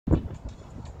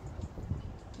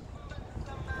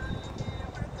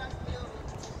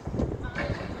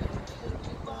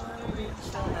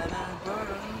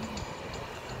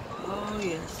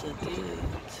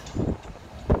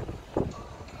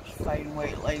green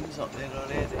white lines up there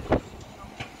already.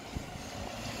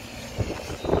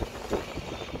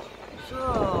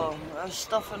 So, there's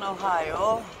stuff in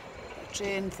Ohio, a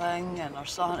train thing, and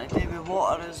there's something to do with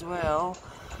water as well.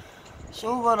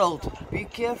 So world, be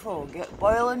careful, get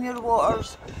boiling your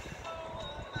waters,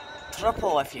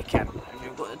 triple if you can. If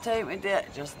you've got the time to do it,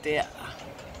 just do it.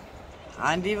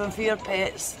 And even for your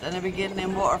pets, then be getting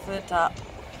them water for the tap.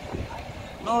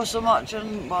 Not so much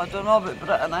in, well, I don't know about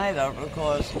Britain either,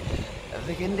 because if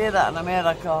they can do that in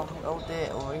America, they'll do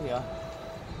it over here.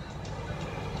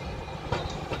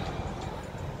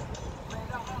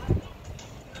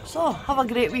 So, have a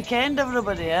great weekend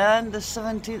everybody, and the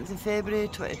 17th of February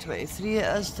 2023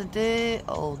 it is today,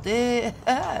 all day,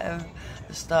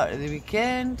 the start of the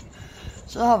weekend.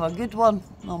 So have a good one,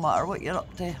 no matter what you're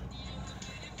up to.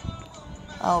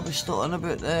 I'll be stottering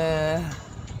about the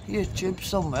YouTube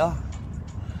somewhere.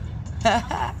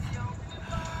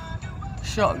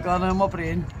 Shotgun in my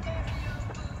brain.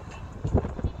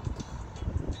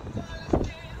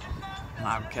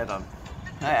 I'm kidding.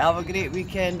 Right, have a great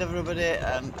weekend everybody,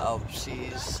 and I'll see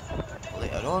you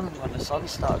later on when the sun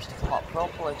starts to come up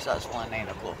properly, because that's only 9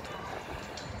 o'clock.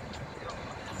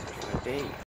 Good day.